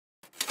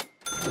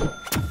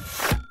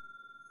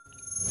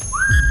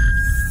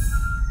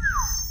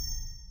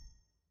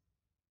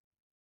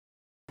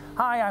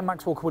Hi, I'm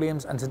Max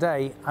Walker&Williams, and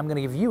today I'm going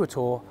to give you a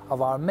tour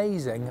of our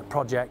amazing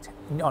project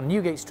on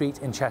Newgate Street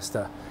in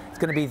Chester. It's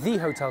going to be the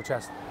Hotel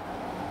Chester.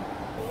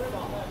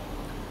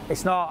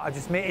 It's not,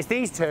 it's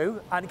these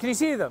two, and can you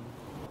see them?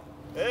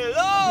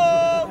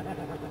 Hello!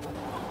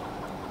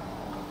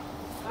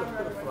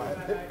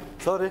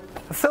 Sorry.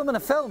 I'm filming a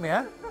film,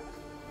 yeah?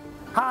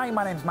 Hi,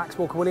 my name's Max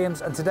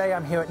Walker&Williams, and today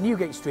I'm here at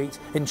Newgate Street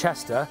in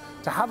Chester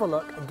to have a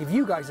look and give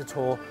you guys a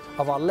tour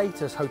of our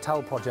latest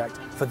hotel project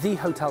for the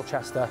Hotel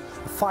Chester,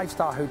 a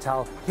 5-star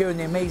hotel here in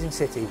the amazing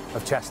city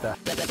of Chester.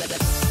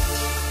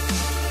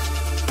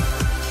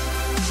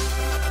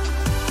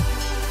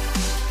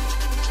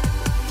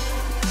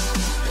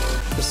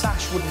 The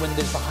sash wooden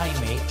windows behind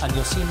me, and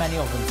you'll see many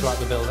of them throughout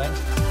the building.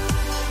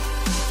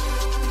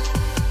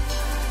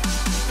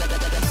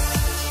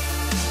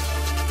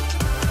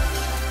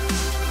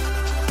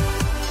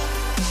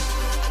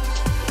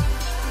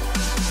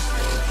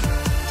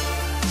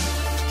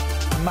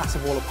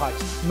 Massive wall of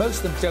pipes.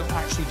 Most of them don't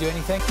actually do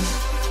anything.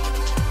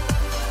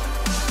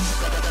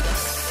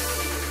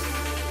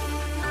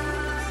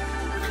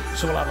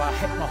 So we'll have our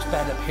Hypnos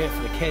bed up here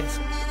for the kids.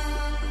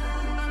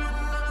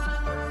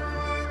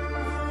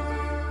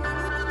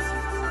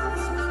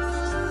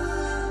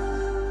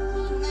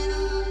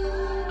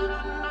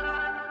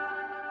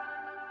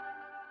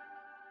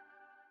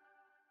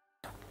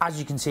 As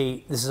you can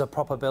see, this is a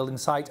proper building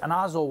site, and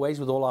as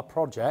always with all our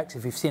projects,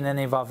 if you've seen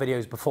any of our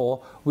videos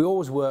before, we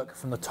always work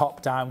from the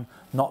top down,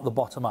 not the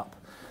bottom up.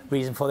 The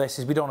reason for this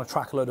is we don't want to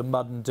track a load of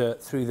mud and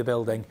dirt through the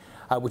building,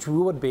 which we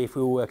would be if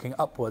we were working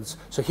upwards.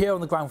 So here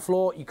on the ground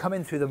floor, you come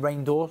in through the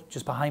rain door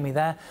just behind me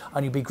there,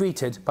 and you'll be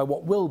greeted by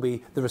what will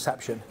be the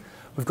reception.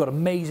 We've got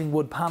amazing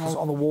wood panels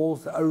on the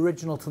walls that are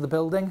original to the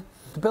building.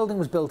 The building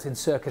was built in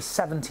circa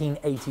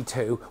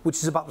 1782, which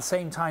is about the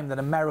same time that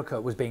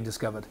America was being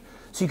discovered.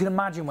 So you can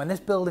imagine when this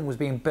building was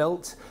being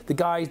built, the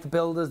guys, the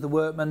builders, the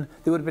workmen,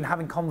 they would have been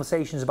having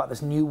conversations about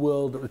this new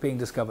world that was being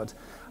discovered.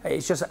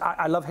 It's just,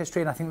 I love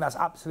history, and I think that's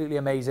absolutely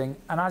amazing.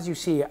 And as you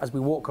see, as we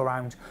walk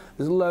around,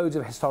 there's loads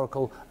of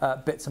historical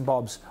bits and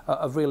bobs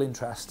of real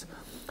interest.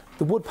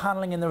 The wood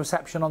panelling in the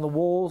reception on the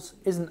walls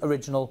isn't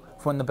original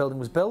from when the building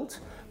was built,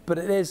 but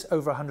it is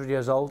over 100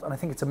 years old, and I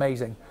think it's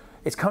amazing.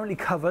 It's currently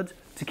covered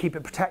to keep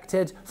it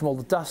protected from all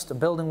the dust and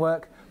building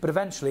work, but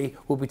eventually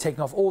we'll be taking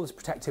off all this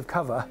protective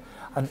cover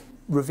and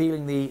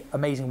revealing the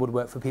amazing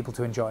woodwork for people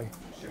to enjoy.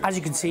 As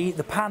you can see,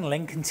 the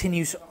panelling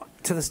continues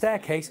to the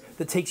staircase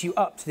that takes you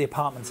up to the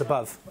apartments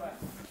above.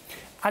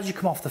 As you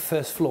come off the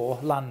first floor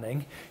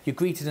landing, you're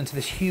greeted into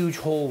this huge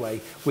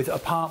hallway with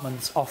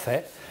apartments off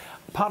it.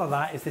 Part of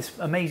that is this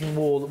amazing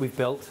wall that we've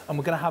built, and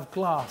we're going to have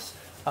glass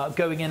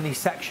going in these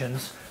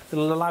sections that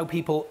will allow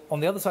people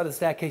on the other side of the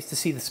staircase to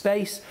see the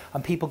space,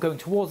 and people going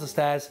towards the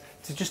stairs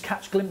to just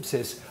catch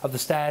glimpses of the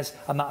stairs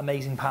and that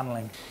amazing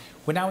panelling.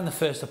 We're now in the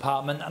first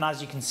apartment, and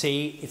as you can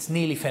see, it's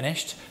nearly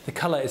finished. The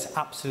colour is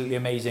absolutely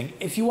amazing.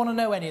 If you want to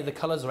know any of the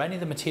colours or any of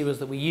the materials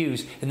that we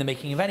use in the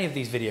making of any of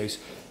these videos,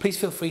 please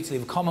feel free to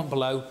leave a comment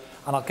below,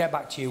 and I'll get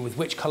back to you with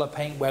which colour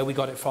paint, where we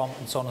got it from,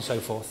 and so on and so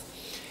forth.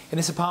 In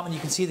this apartment, you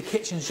can see the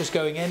kitchen's just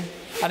going in,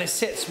 and it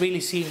sits really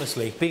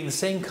seamlessly, being the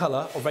same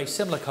colour or very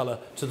similar colour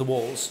to the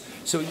walls.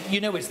 So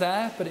you know it's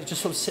there, but it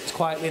just sort of sits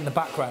quietly in the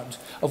background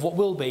of what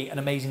will be an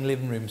amazing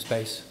living room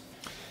space.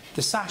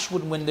 The sash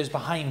wooden windows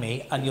behind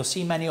me, and you'll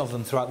see many of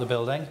them throughout the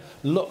building,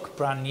 look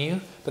brand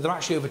new, but they're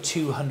actually over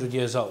 200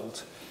 years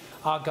old.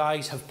 Our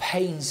guys have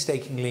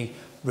painstakingly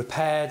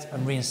repaired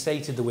and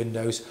reinstated the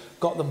windows,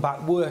 got them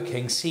back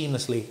working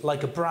seamlessly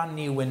like a brand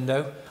new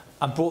window,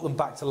 and brought them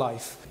back to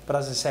life. But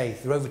as I say,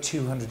 they're over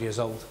 200 years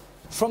old.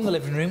 From the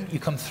living room, you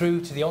come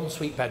through to the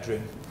ensuite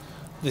bedroom.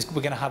 We're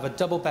going to have a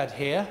double bed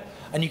here,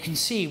 and you can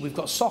see we've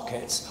got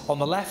sockets on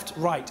the left,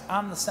 right,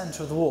 and the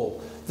centre of the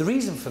wall. The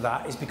reason for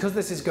that is because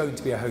this is going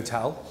to be a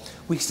hotel,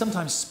 we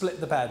sometimes split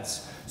the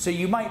beds. So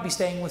you might be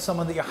staying with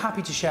someone that you're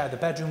happy to share the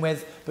bedroom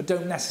with, but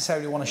don't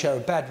necessarily want to share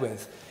a bed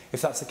with.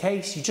 If that's the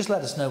case, you just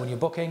let us know when you're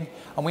booking,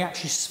 and we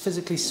actually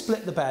physically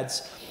split the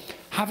beds.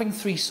 Having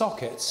 3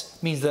 sockets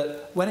means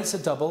that when it's a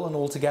double and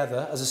all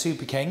together as a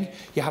Super King,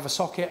 you have a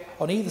socket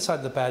on either side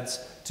of the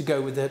beds to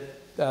go with the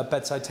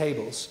bedside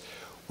tables.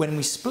 When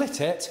we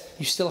split it,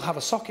 you still have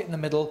a socket in the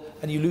middle,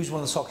 and you lose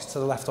one of the sockets to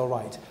the left or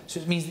right.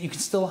 So it means that you can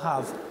still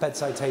have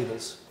bedside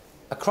tables.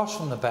 Across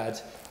from the bed,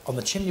 on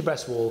the chimney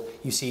breast wall,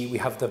 you see we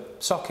have the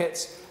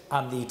sockets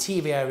and the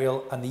TV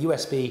aerial and the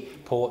USB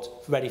port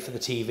ready for the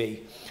TV.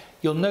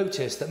 You'll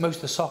notice that most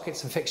of the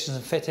sockets and fixtures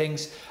and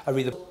fittings are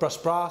either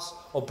brushed brass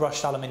or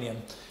brushed aluminium.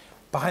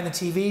 Behind the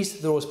TVs,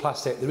 they're always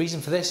plastic. The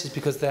reason for this is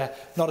because they're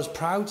not as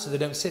proud, so they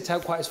don't sit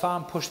out quite as far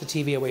and push the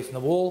TV away from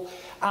the wall,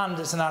 and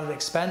it's an added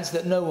expense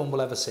that no one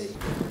will ever see.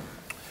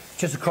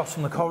 Just across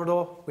from the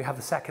corridor, we have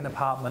the second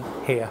apartment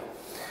here.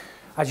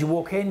 As you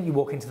walk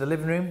into the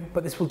living room,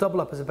 but this will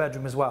double up as a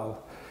bedroom as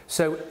well.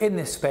 So in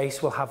this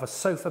space, we'll have a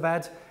sofa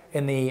bed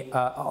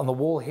on the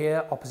wall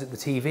here, opposite the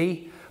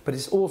TV, but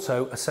it's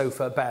also a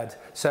sofa bed.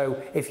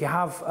 So if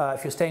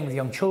you're staying with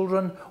young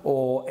children,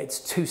 or it's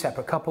 2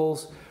 separate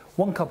couples,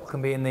 one couple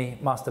can be in the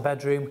master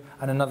bedroom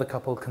and another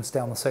couple can stay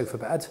on the sofa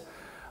bed.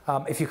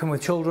 If you come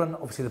with children,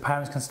 obviously the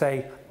parents can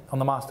stay on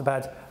the master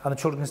bed and the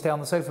children can stay on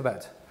the sofa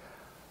bed.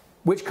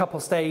 Which couple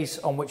stays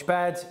on which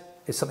bed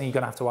is something you're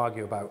going to have to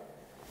argue about.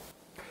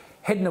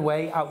 Hidden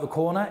away out the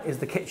corner is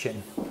the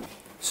kitchen.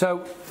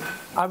 So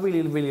I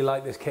really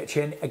like this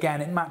kitchen.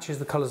 Again, it matches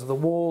the colours of the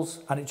walls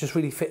and it just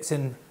really fits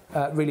in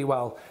really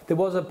well. There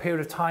was a period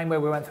of time where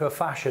we went through a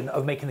fashion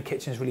of making the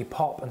kitchens really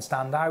pop and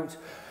stand out,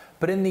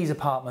 but in these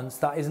apartments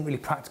that isn't really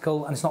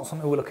practical and it's not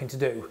something we're looking to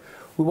do.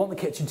 We want the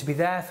kitchen to be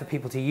there for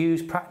people to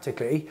use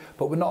practically,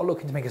 but we're not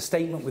looking to make a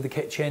statement with the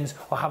kitchens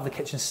or have the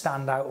kitchen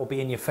stand out or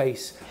be in your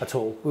face at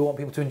all. We want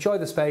people to enjoy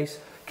the space.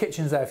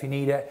 Kitchen's there if you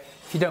need it.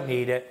 If you don't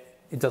need it,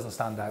 it doesn't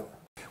stand out.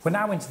 We're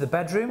now into the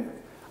bedroom,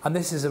 and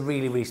this is a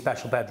really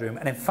special bedroom.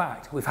 And in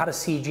fact, we've had a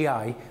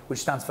CGI, which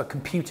stands for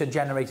computer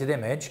generated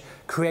image,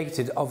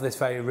 created of this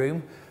very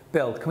room.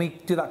 Bill, can we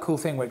do that cool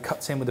thing where it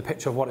cuts in with a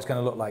picture of what it's going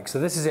to look like? So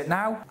this is it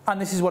now,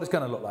 and this is what it's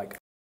going to look like.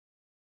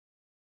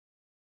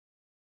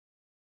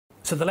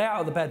 So the layout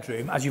of the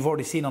bedroom, as you've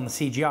already seen on the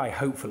CGI,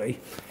 hopefully,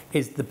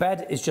 is the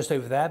bed is just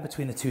over there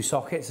between the two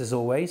sockets, as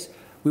always.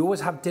 We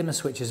always have dimmer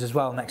switches as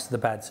well next to the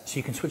beds, so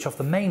you can switch off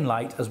the main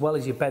light as well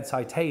as your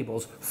bedside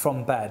tables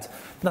from bed.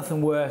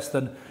 Nothing worse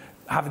than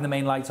having the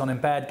main lights on in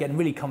bed, getting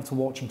really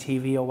comfortable watching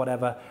TV or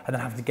whatever, and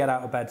then having to get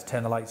out of bed to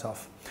turn the lights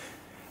off.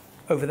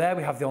 Over there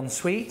we have the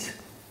ensuite.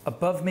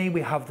 Above me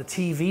we have the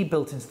TV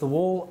built into the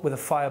wall with a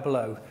fire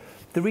below.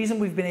 The reason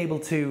we've been able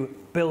to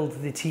build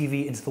the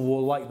TV into the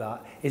wall like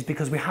that is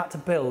because we had to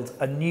build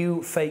a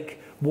new fake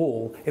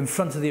wall in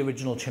front of the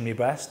original chimney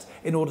breast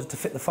in order to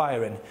fit the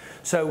fire in.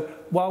 So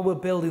while we're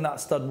building that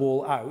stud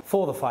wall out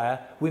for the fire,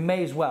 we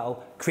may as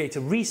well create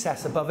a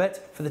recess above it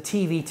for the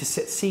TV to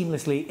sit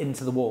seamlessly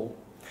into the wall.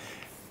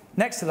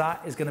 Next to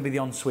that is going to be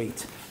the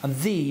ensuite, and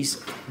these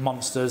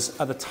monsters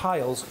are the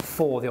tiles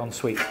for the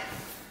ensuite.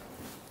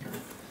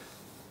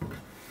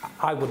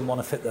 I wouldn't want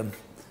to fit them.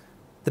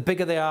 The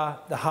bigger they are,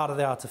 the harder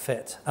they are to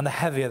fit, and the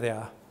heavier they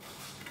are.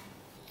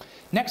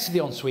 Next to the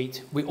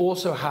ensuite, we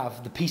also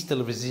have the piece de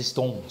la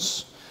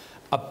resistance,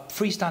 a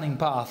freestanding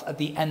bath at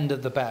the end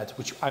of the bed,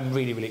 which I'm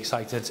really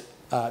excited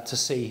to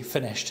see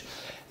finished.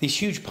 These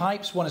huge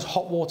pipes, one is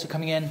hot water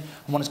coming in and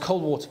one is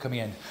cold water coming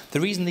in. The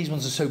reason these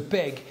ones are so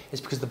big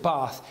is because the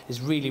bath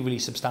is really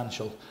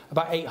substantial.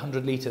 About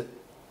 800 litres.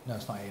 No,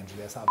 it's not 800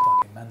 litres, that's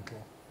fucking mental.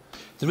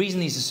 The reason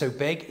these are so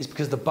big is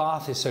because the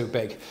bath is so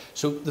big.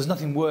 So there's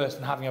nothing worse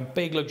than having a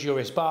big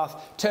luxurious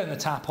bath, turn the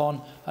tap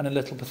on and a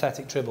little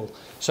pathetic dribble.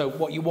 So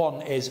what you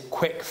want is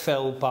quick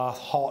fill bath,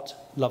 hot,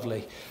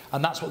 lovely.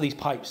 And that's what these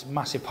pipes,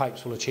 massive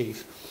pipes, will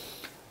achieve.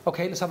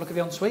 Okay, let's have a look at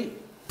the ensuite.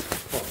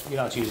 Well, you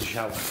know how to use a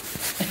shower.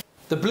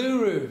 The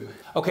blue room.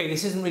 Okay,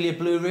 this isn't really a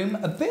blue room,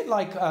 a bit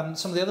like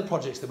some of the other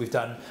projects that we've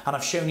done, and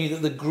I've shown you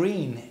that the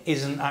green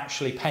isn't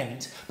actually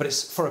paint, but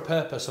it's for a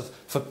purpose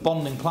for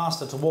bonding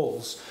plaster to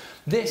walls.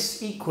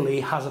 This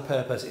equally has a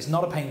purpose. It's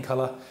not a paint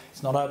colour,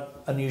 it's not an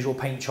unusual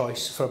paint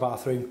choice for a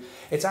bathroom.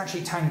 It's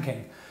actually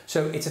tanking.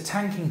 So it's a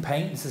tanking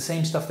paint, it's the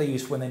same stuff they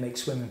use when they make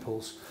swimming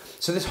pools.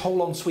 So this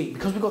whole ensuite,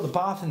 because we've got the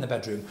bath in the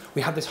bedroom,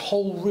 we have this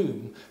whole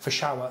room for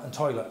shower and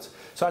toilet.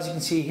 So as you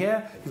can see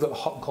here, you've got the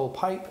hot and cold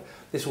pipe.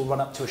 This will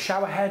run up to a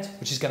shower head,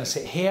 which is going to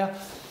sit here.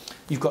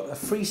 You've got a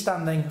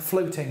freestanding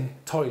floating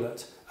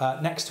toilet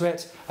next to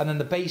it, and then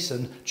the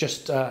basin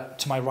just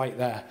to my right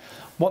there.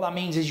 What that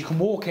means is you can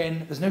walk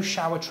in, there's no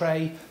shower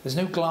tray, there's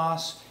no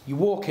glass, you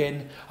walk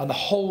in and the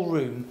whole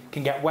room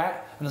can get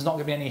wet and there's not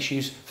going to be any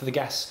issues for the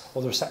guests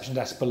or the reception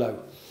desk below.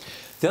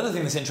 The other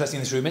thing that's interesting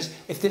in this room is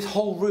if this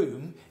whole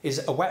room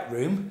is a wet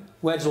room,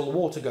 where does all the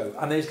water go?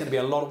 And there's going to be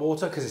a lot of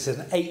water because it's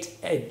an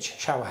 8-inch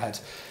shower head.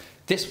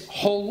 This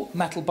whole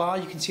metal bar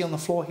you can see on the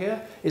floor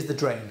here is the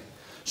drain.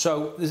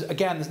 So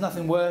again, there's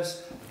nothing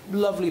worse.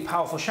 Lovely,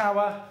 powerful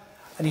shower,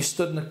 and you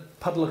stood in a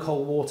puddle of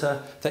cold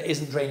water that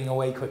isn't draining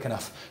away quick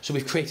enough. So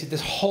we've created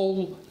this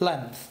whole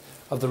length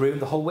of the room,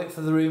 the whole width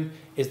of the room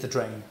is the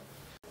drain.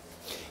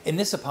 In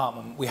this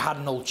apartment, we had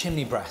an old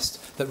chimney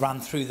breast that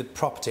ran through the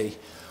property.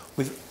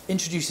 We've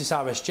introduced this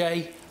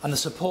RSJ and the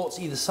supports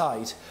either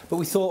side, but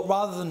we thought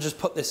rather than just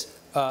put this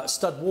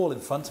stud wall in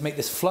front to make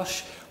this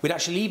flush, we'd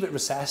actually leave it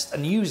recessed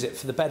and use it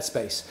for the bed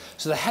space.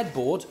 So the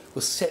headboard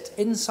will sit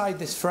inside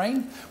this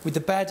frame with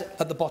the bed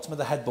at the bottom of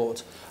the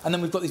headboard. And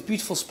then we've got these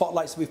beautiful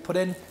spotlights that we've put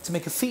in to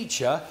make a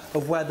feature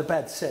of where the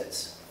bed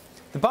sits.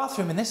 The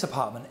bathroom in this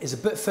apartment is a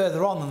bit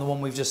further on than the one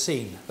we've just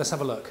seen. Let's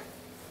have a look.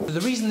 The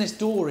reason this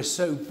door is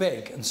so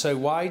big and so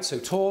wide, so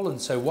tall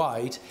and so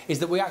wide, is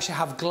that we actually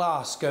have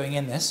glass going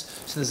in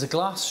this. So there's a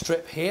glass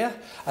strip here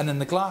and then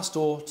the glass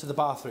door to the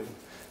bathroom.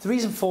 The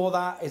reason for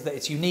that is that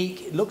it's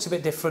unique, it looks a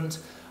bit different,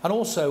 and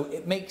also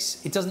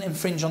it doesn't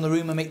infringe on the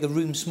room and make the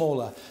room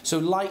smaller. So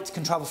light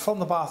can travel from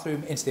the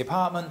bathroom into the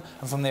apartment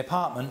and from the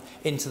apartment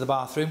into the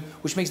bathroom,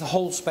 which makes the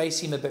whole space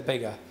seem a bit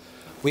bigger.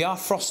 We are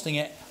frosting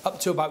it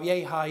up to about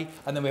yay high,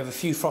 and then we have a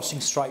few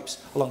frosting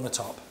stripes along the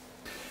top.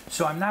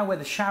 So I'm now where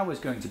the shower is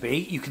going to be.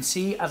 You can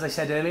see, as I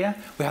said earlier,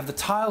 we have the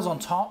tiles on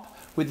top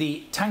with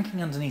the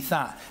tanking underneath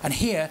that. And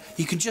here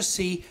you can just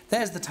see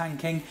there's the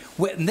tanking,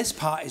 and this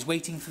part is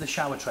waiting for the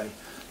shower tray.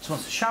 So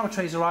once the shower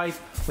trays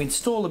arrive, we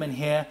install them in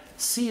here,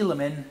 seal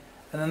them in,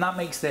 and then that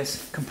makes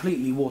this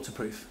completely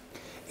waterproof.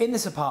 In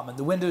this apartment,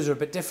 the windows are a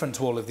bit different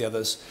to all of the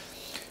others.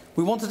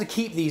 We wanted to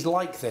keep these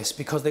like this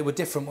because they were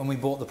different when we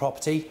bought the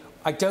property.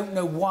 I don't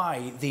know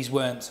why these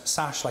weren't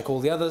sash like all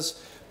the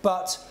others,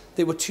 but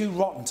they were too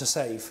rotten to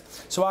save.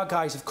 So our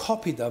guys have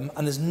copied them,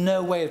 and there's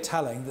no way of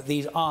telling that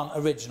these aren't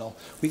original.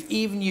 We've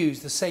even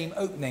used the same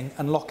opening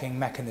and locking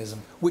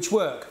mechanism, which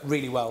work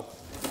really well.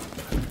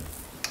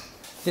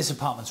 This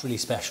apartment's really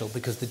special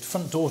because the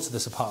front door to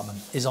this apartment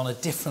is on a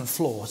different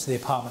floor to the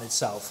apartment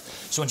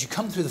itself. So once you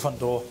come through the front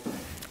door,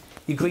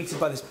 you're greeted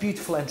by this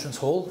beautiful entrance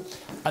hall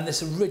and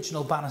this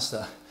original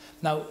banister.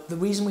 Now, the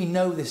reason we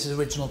know this is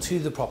original to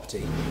the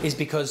property is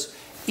because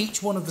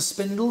each one of the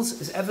spindles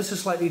is ever so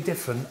slightly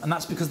different, and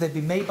that's because they've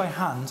been made by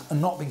hand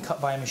and not been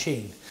cut by a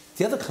machine.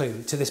 The other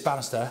clue to this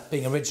banister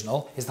being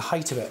original is the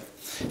height of it.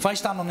 If I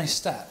stand on this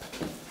step,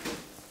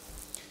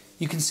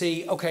 you can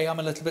see, okay, I'm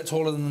a little bit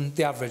taller than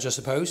the average, I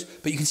suppose,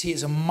 but you can see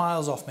it's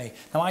miles off me.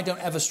 Now, I don't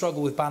ever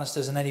struggle with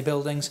banisters in any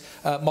buildings,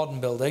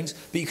 modern buildings,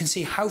 but you can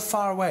see how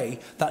far away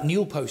that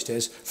newel post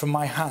is from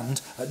my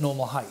hand at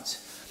normal height.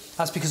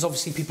 That's because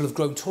obviously people have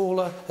grown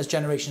taller as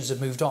generations have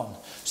moved on.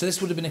 So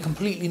this would have been a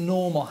completely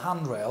normal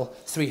handrail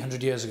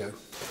 300 years ago.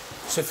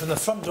 So from the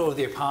front door of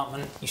the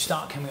apartment, you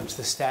start coming up to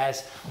the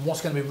stairs, and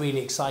what's going to be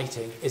really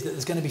exciting is that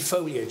there's going to be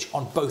foliage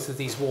on both of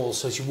these walls.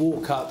 So as you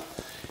walk up,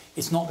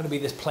 it's not going to be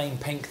this plain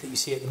pink that you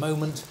see at the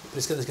moment, but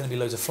there's going to be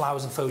loads of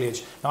flowers and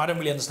foliage. Now, I don't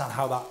really understand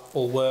how that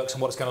all works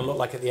and what it's going to look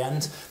like at the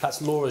end.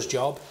 That's Laura's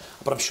job,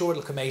 but I'm sure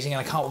it'll look amazing, and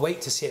I can't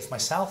wait to see it for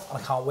myself,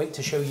 and I can't wait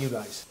to show you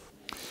guys.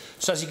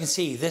 So as you can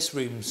see, this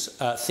room's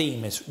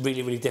theme is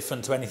really, really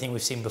different to anything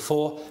we've seen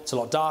before. It's a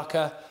lot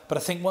darker, but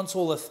I think once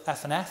all the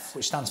F&F,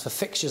 which stands for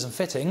fixtures and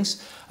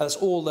fittings, that's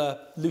all the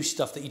loose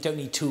stuff that you don't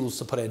need tools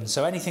to put in.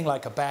 So anything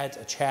like a bed,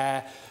 a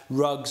chair,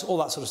 rugs, all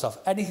that sort of stuff.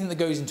 Anything that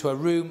goes into a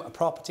room, a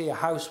property, a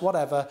house,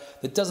 whatever,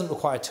 that doesn't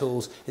require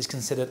tools is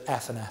considered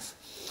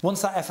F&F.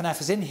 Once that F&F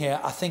is in here,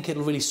 I think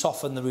it'll really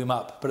soften the room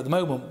up. But at the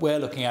moment, we're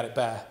looking at it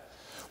bare.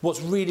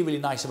 What's really, really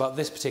nice about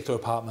this particular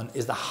apartment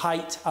is the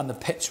height and the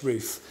pitch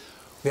roof.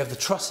 We have the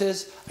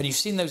trusses, and you've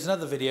seen those in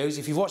other videos.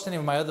 If you've watched any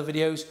of my other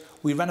videos,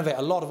 we renovate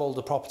a lot of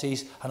older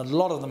properties, and a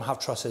lot of them have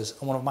trusses.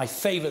 And one of my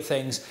favourite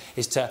things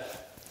is to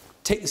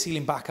take the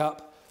ceiling back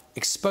up,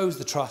 expose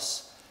the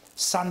truss,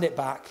 sand it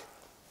back,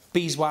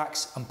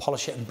 beeswax, and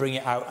polish it and bring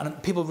it out.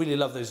 And people really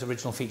love those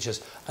original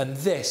features. And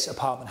this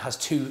apartment has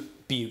two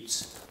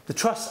beauts. The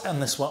truss on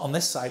this one, on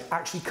this side,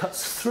 actually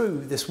cuts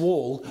through this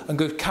wall and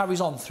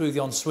carries on through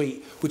the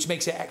ensuite, which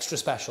makes it extra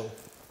special.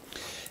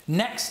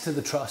 Next to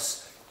the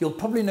truss, you'll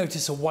probably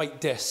notice a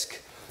white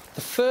disc.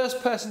 The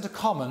first person to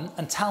comment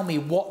and tell me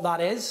what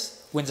that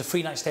is wins a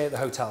free night stay at the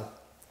hotel.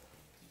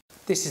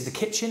 This is the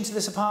kitchen to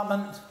this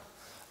apartment.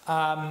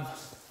 There's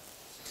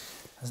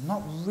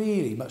not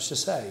really much to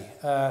say.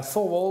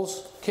 4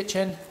 walls,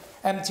 kitchen,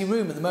 empty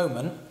room at the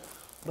moment,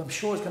 but I'm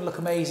sure it's going to look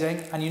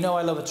amazing. And you know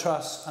I love a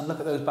truss, and look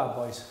at those bad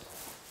boys.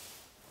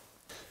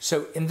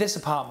 So in this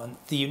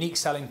apartment, the unique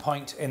selling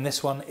point in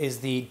this one is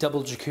the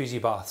double jacuzzi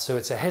bath. So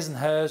it's a his and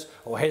hers,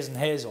 or his and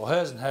his, or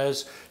hers and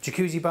hers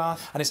jacuzzi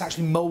bath, and it's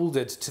actually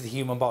moulded to the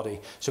human body.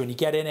 So when you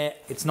get in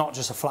it, it's not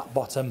just a flat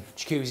bottom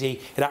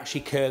jacuzzi, it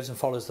actually curves and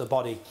follows the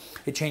body.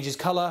 It changes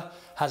colour,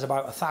 has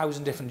about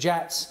 1,000 different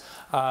jets.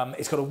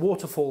 It's got a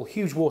waterfall,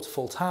 huge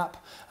waterfall tap.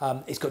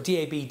 It's got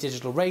DAB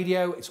digital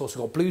radio. It's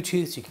also got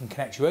Bluetooth, so you can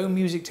connect your own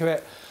music to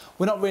it.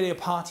 We're not really a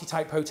party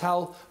type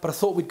hotel, but I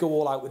thought we'd go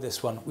all out with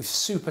this one. We've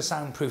super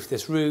soundproofed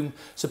this room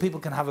so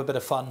people can have a bit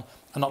of fun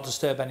and not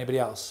disturb anybody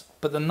else.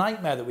 But the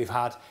nightmare that we've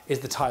had is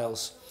the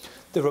tiles.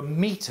 They're 1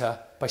 metre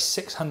by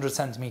 600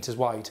 centimetres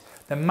wide.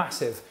 They're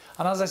massive.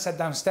 And as I said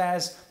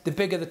downstairs, the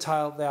bigger the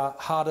tile, the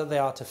harder they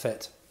are to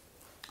fit.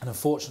 And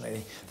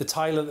unfortunately, the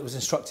tiler that was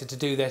instructed to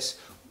do this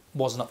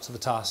wasn't up to the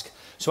task.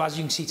 So as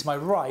you can see to my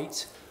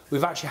right,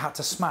 we've actually had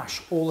to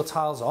smash all the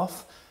tiles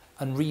off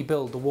and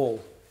rebuild the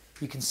wall.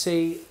 You can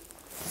see,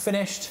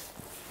 finished,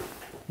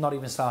 not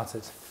even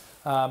started.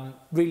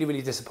 Really,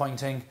 really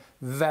disappointing.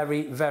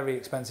 Very, very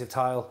expensive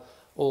tile,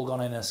 all gone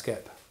in a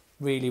skip.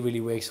 Really,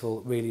 really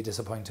wasteful, really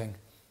disappointing.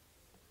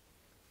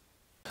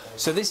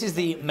 So this is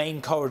the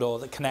main corridor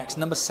that connects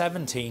number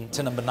 17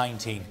 to number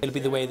 19. It'll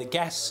be the way that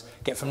guests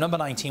get from number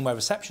 19, where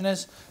reception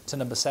is, to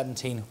number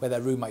 17, where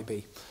their room might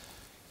be.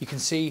 You can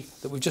see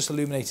that we've just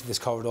illuminated this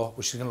corridor,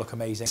 which is going to look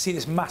amazing. See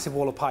this massive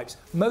wall of pipes.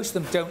 Most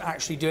of them don't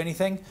actually do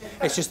anything.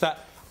 It's just that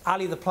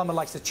Ali the plumber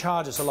likes to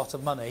charge us a lot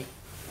of money,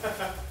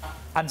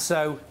 and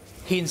so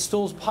he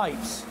installs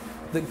pipes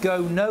that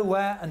go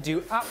nowhere and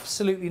do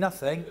absolutely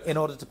nothing in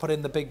order to put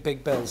in the big,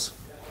 big bills.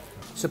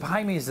 So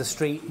behind me is the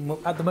street.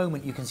 At the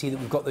moment you can see that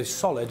we've got those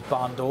solid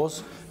barn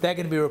doors. They're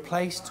going to be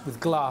replaced with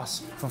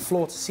glass from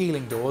floor to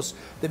ceiling doors.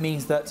 That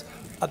means that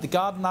at the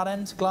garden that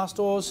end, glass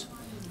doors,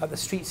 at the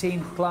street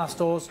scene, glass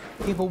doors,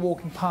 people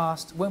walking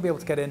past won't be able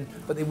to get in,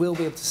 but they will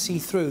be able to see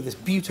through this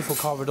beautiful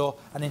corridor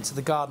and into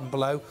the garden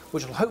below,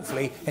 which will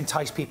hopefully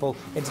entice people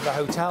into the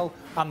hotel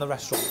and the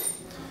restaurant.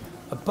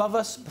 Above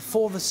us,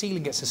 before the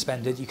ceiling gets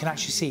suspended, you can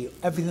actually see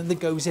everything that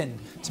goes in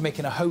to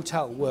making a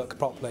hotel work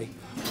properly.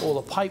 All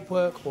the pipe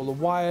work, all the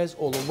wires,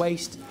 all the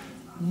waste,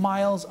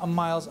 miles and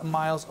miles and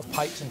miles of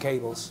pipes and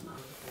cables.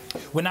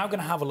 We're now going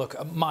to have a look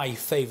at my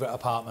favourite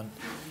apartment.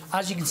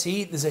 As you can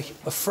see, there's a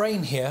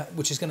frame here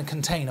which is going to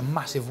contain a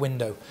massive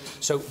window.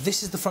 So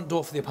this is the front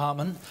door for the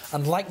apartment,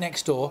 and like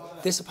next door,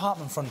 this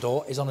apartment front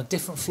door is on a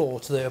different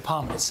floor to the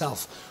apartment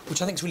itself,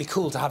 which I think is really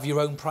cool to have your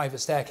own private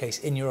staircase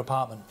in your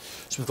apartment.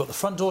 So we've got the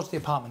front door to the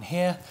apartment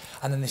here,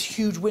 and then this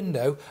huge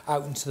window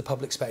out into the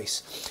public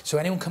space. So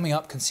anyone coming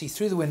up can see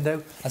through the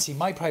window and see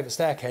my private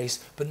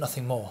staircase, but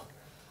nothing more.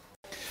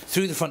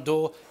 Through the front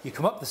door, you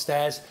come up the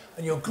stairs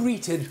and you're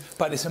greeted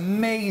by this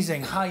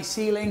amazing high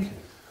ceiling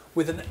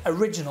with an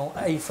original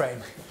A-frame.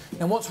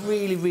 Now what's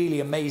really,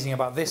 really amazing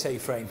about this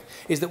A-frame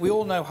is that we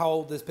all know how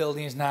old this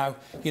building is now,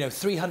 you know,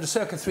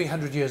 circa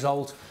 300 years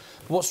old.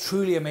 But what's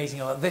truly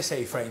amazing about this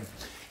A-frame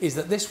is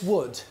that this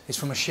wood is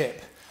from a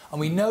ship. And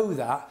we know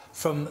that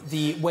from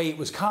the way it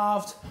was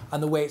carved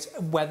and the way it's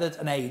weathered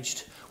and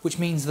aged, which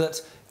means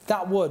that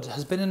that wood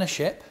has been in a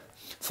ship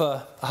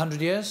for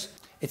 100 years.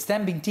 It's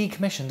then been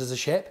decommissioned as a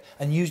ship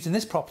and used in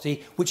this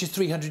property, which is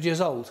 300 years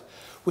old,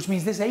 which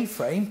means this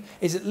A-frame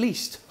is at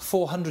least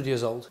 400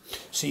 years old.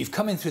 So you've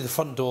come in through the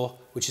front door,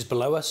 which is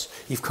below us,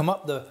 you've come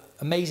up the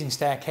amazing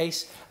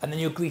staircase, and then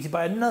you're greeted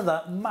by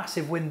another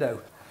massive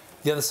window.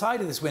 The other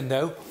side of this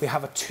window, we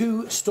have a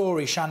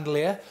 2-storey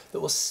chandelier that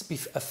will be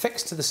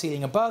affixed to the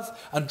ceiling above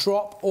and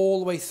drop all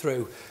the way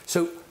through.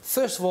 So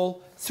first of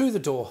all, through the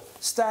door,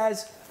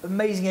 stairs,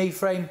 amazing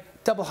A-frame,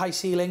 double high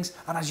ceilings,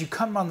 and as you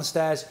come around the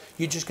stairs,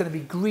 you're just going to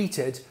be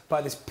greeted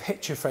by this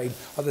picture frame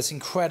of this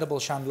incredible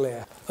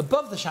chandelier.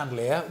 Above the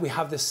chandelier, we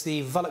have the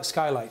Volux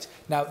skylight.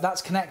 Now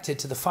that's connected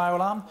to the fire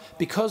alarm.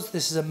 Because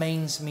this is a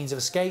means of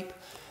escape,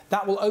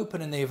 that will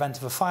open in the event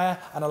of a fire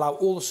and allow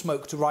all the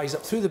smoke to rise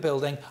up through the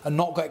building and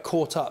not get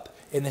caught up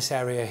in this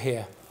area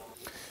here.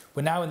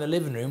 We're now in the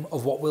living room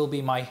of what will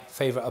be my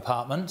favourite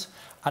apartment,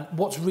 and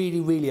what's really,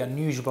 really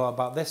unusual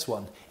about this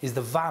one is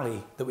the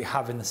valley that we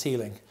have in the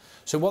ceiling.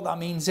 So what that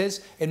means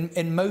is,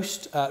 in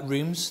most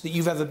rooms that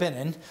you've ever been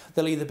in,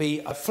 there'll either be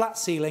a flat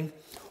ceiling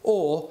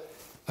or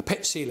a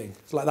pitch ceiling,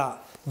 like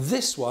that.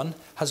 This one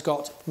has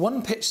got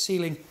one pitch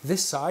ceiling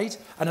this side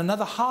and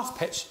another half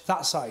pitch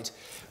that side.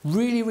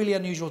 Really, really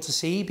unusual to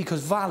see,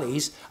 because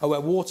valleys are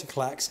where water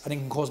collects and it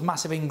can cause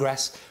massive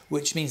ingress,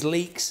 which means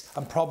leaks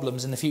and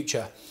problems in the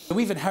future. So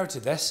we've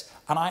inherited this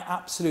and I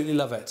absolutely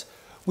love it.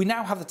 We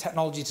now have the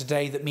technology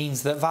today that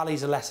means that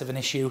valleys are less of an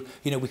issue.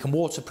 You know, we can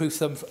waterproof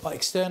them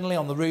externally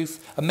on the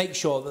roof and make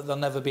sure that they'll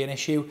never be an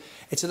issue.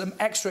 It's an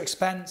extra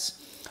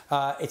expense,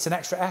 it's an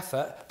extra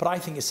effort, but I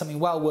think it's something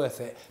well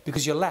worth it,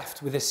 because you're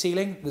left with a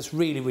ceiling that's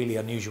really, really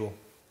unusual.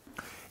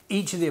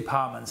 Each of the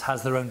apartments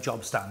has their own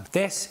job stand.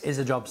 This is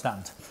a job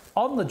stand.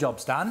 On the job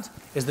stand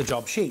is the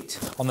job sheet.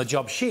 On the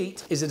job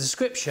sheet is a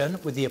description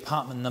with the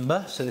apartment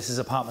number. So this is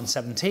apartment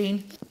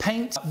 17.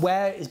 Paint,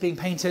 where it's being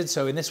painted.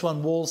 So in this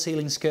one, wall,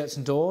 ceiling, skirts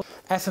and doors.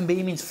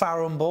 F&B means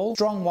Farrow and Ball.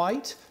 Strong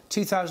white,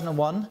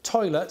 2001.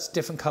 Toilets,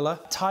 different colour.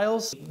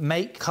 Tiles,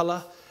 make,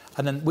 colour,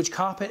 and then which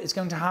carpet it's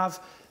going to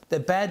have. The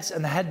beds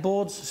and the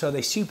headboards. So are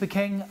they super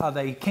king? Are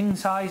they king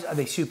size? Are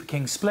they super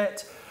king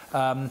split?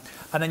 And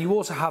then you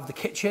also have the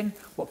kitchen,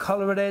 what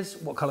colour it is,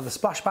 what colour the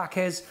splashback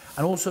is,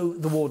 and also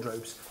the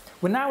wardrobes.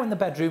 We're now in the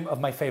bedroom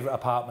of my favourite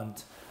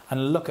apartment,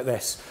 and look at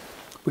this.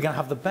 We're going to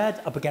have the bed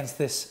up against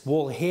this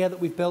wall here that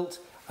we've built,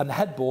 and the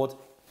headboard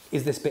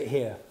is this bit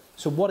here.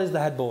 So what is the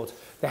headboard?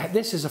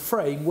 This is a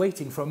frame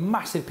waiting for a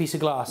massive piece of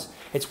glass.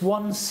 It's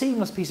one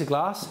seamless piece of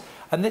glass,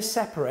 and this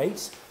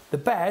separates the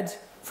bed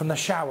from the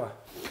shower.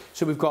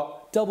 So we've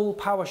got double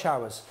power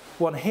showers,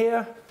 one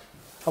here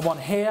and one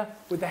here,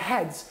 with the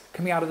heads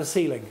coming out of the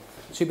ceiling.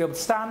 So you'll be able to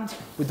stand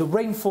with the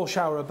rainfall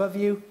shower above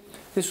you.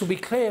 This will be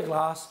clear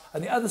glass,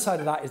 and the other side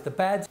of that is the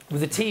bed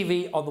with the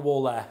TV on the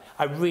wall there.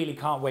 I really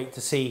can't wait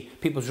to see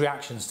people's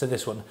reactions to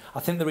this one. I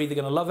think they're either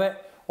going to love it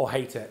or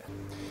hate it.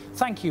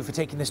 Thank you for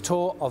taking this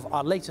tour of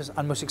our latest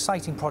and most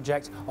exciting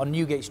project on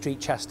Newgate Street,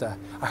 Chester.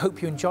 I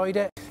hope you enjoyed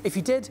it. If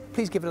you did,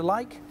 please give it a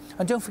like.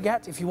 And don't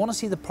forget, if you want to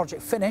see the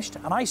project finished,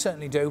 and I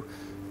certainly do,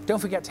 don't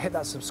forget to hit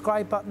that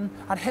subscribe button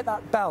and hit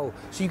that bell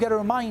so you get a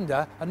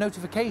reminder, a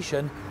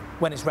notification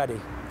when it's ready.